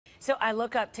So I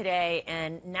look up today,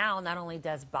 and now not only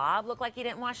does Bob look like he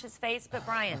didn't wash his face, but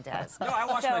Brian does. No, I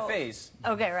wash my face.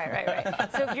 Okay,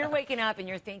 right. So if you're waking up and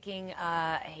you're thinking,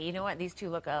 hey, you know what, these two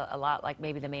look a lot like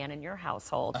maybe the man in your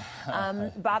household,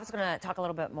 Bob's going to talk a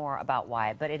little bit more about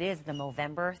why, but it is the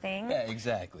Movember thing. Yeah,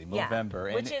 exactly, Movember.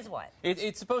 Yeah. Which is what?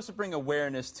 It's supposed to bring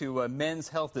awareness to men's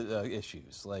health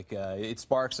issues. Like, it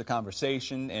sparks a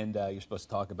conversation, and you're supposed to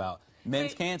talk about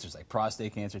men's cancers, like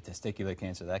prostate cancer, testicular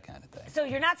cancer, that kind of thing. So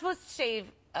you're not supposed to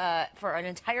shave for an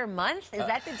entire month? Is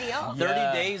that the deal?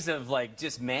 30 days of, like,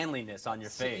 just manliness on your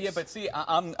face. Yeah, but see,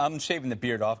 I'm shaving the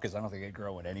beard off because I don't think I'd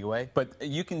grow it anyway. But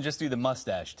you can just do the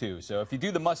mustache, too. So if you do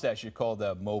the mustache, you're called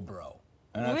a Mo-Bro.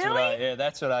 And that's Really?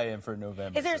 that's what I am for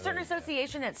November. Is there a certain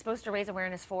association that's supposed to raise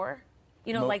awareness for?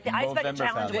 You know, like the I Spec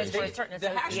Challenge was for a certain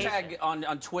association. The hashtag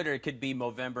on Twitter, it could be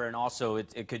Movember, and also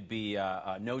it could be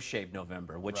No Shave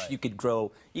November, which you could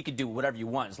grow, you could do whatever you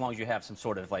want as long as you have some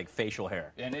sort of like facial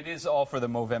hair. And it is all for the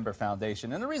Movember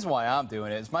Foundation. And the reason why I'm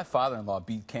doing it is my father-in-law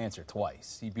beat cancer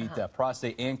twice. He beat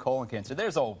prostate and colon cancer.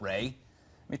 There's old Ray.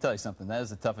 Let me tell you something. That is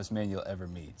the toughest man you'll ever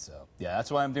meet. So, yeah, that's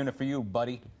why I'm doing it for you,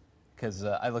 buddy, because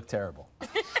I look terrible.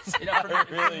 You know,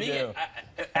 for me,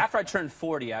 after I turned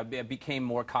 40, I became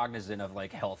more cognizant of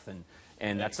like health,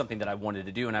 and that's something that I wanted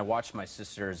to do. And I watched my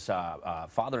sister's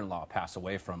father-in-law pass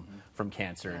away from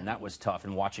cancer, and that was tough.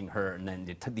 And watching her, and then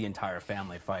the entire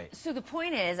family fight. So the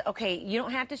point is, okay, you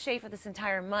don't have to shave for this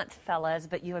entire month, fellas,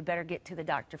 but you had better get to the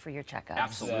doctor for your checkup.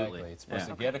 Absolutely, It's supposed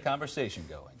to get a conversation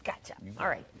going. Gotcha. All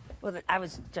right. Well, I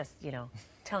was just, you know,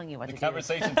 telling you what to do.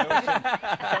 Conversation. Do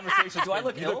I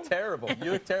look ill? You look terrible.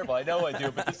 You look terrible. I know I do,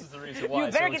 but this is the reason why.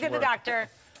 You better get to the doctor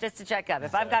just to check up.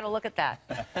 If I've got to look at that.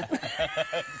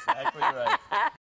 Exactly right.